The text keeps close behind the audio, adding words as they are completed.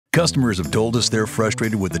Customers have told us they're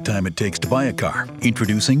frustrated with the time it takes to buy a car.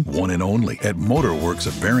 Introducing One and Only at Werks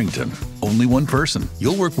of Barrington. Only one person.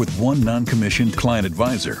 You'll work with one non-commissioned client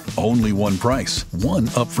advisor. Only one price. One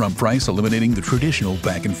upfront price eliminating the traditional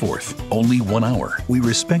back and forth. Only 1 hour. We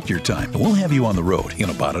respect your time and we'll have you on the road in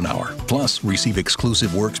about an hour. Plus, receive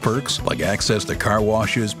exclusive Werks perks like access to car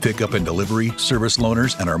washes, pickup and delivery, service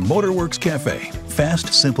loaners, and our Werks Cafe.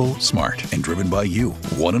 Fast, simple, smart, and driven by you.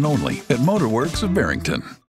 One and only at Werks of Barrington.